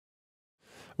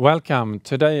Welcome.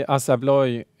 Today,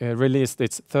 ABLOY released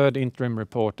its third interim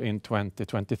report in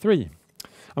 2023.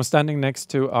 I'm standing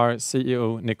next to our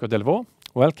CEO, Nico Delvaux.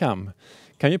 Welcome.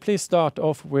 Can you please start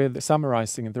off with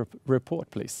summarizing the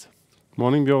report, please?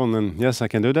 Morning, Bjorn, and yes, I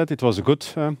can do that. It was a good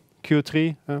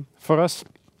Q3 for us,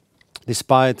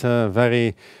 despite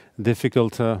very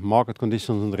difficult market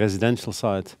conditions on the residential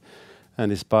side, and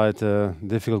despite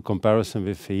difficult comparison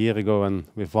with a year ago and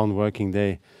with one working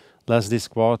day less this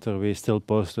quarter, we still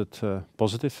posted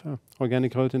positive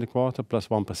organic growth in the quarter, plus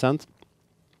 1%.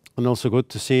 And also good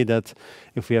to see that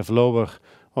if we have lower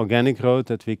organic growth,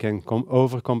 that we can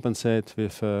overcompensate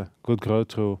with good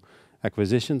growth through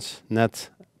acquisitions, net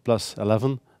plus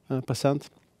 11%.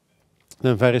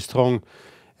 Then very strong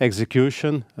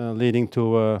execution, leading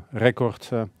to a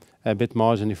record EBIT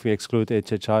margin if we exclude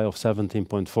HHI of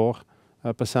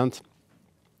 17.4%.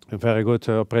 A very good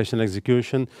operational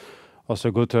execution.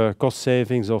 Also good cost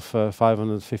savings of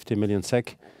 550 million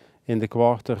SEK in the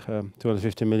quarter,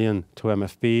 250 million to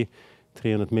MFP,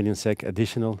 300 million SEK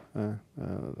additional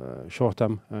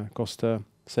short-term cost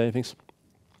savings.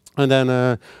 And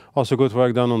then also good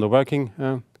work done on the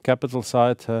working capital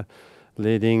side,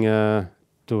 leading to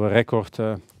a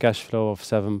record cash flow of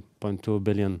 7.2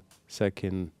 billion SEK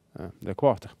in the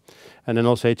quarter. And then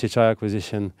also HHI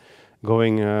acquisition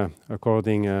going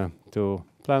according to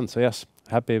plan. So yes,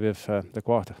 happy with the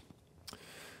quarter.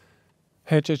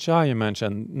 HHI you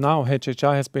mentioned. Now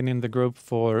HHI has been in the group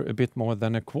for a bit more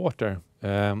than a quarter.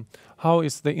 How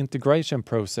is the integration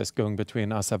process going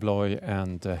between ABLOY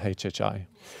and HHI?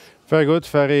 Very good,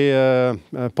 very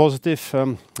positive.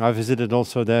 I visited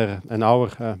also there in our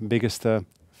biggest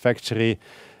factory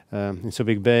in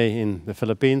Subic Bay in the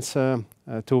Philippines 2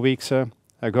 weeks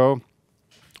ago.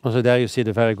 Also there you see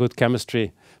the very good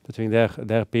chemistry between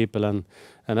their people and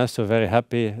us. So very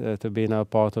happy to be now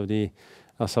part of the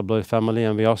ABLOY family,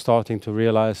 and we are starting to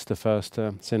realize the first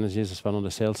synergies as well on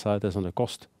the sales side as on the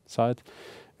cost side.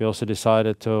 We also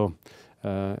decided to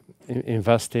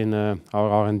invest in our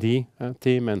R&D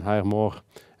team and hire more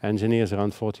engineers,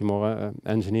 around 40 more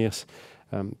engineers,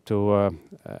 to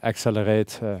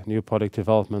accelerate new product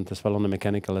development as well on the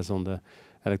mechanical as on the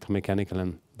electromechanical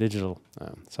and digital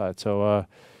side. So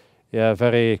yeah,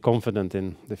 very confident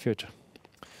in the future.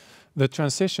 The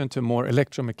transition to more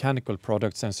electromechanical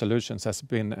products and solutions has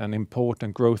been an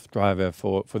important growth driver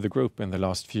for the group in the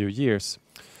last few years.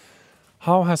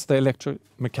 How has the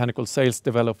electromechanical sales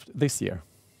developed this year?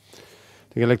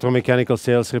 The electromechanical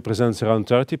sales represents around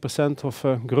 30%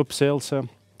 of group sales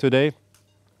today.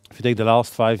 If you take the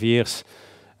last 5 years,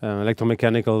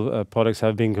 electromechanical products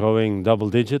have been growing double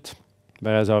digit,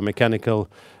 whereas our mechanical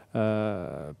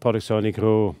products only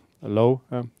grew low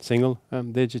single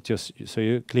digit. So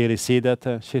you clearly see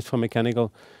that shift from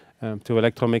mechanical to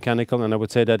electromechanical, and I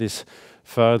would say that is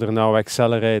further now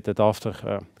accelerated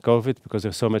after COVID, because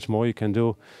there's so much more you can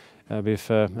do with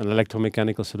an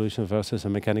electromechanical solution versus a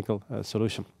mechanical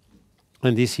solution.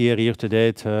 And this year to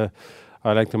date, our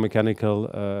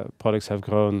electromechanical products have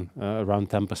grown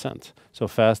around 10%, so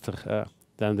faster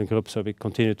than the group. So we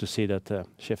continue to see that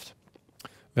shift.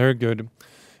 Very good.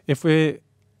 If we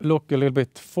look a little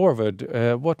bit forward,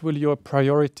 what will your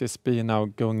priorities be now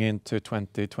going into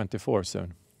 2024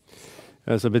 soon?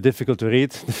 It's a bit difficult to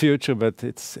read the future, but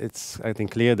it's I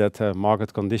think clear that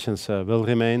market conditions will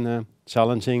remain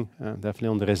challenging, definitely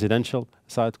on the residential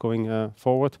side going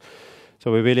forward.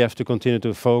 So we really have to continue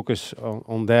to focus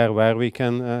on there where we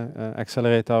can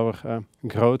accelerate our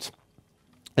growth,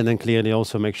 and then clearly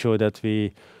also make sure that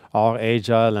we are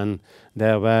agile, and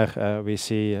there where we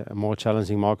see more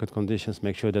challenging market conditions,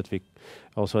 make sure that we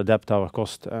also adapt our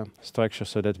cost structure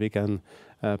so that we can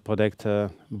protect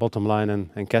bottom line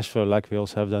and cash flow, like we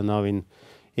also have done now in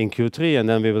Q3. And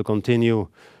then we will continue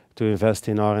to invest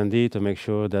in R&D to make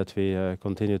sure that we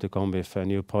continue to come with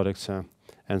new products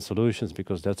and solutions,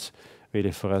 because that's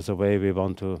really for us a way we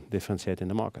want to differentiate in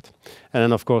the market. And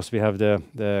then of course we have the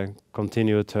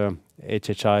continued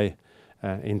HHI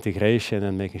integration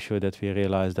and making sure that we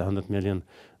realize the $100 million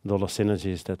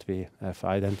synergies that we have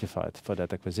identified for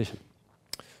that acquisition.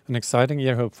 An exciting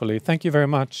year, hopefully. Thank you very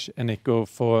much, Nico,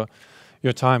 for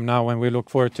your time now, and we look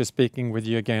forward to speaking with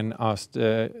you again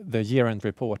after the year-end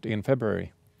report in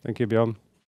February. Thank you, Bjorn.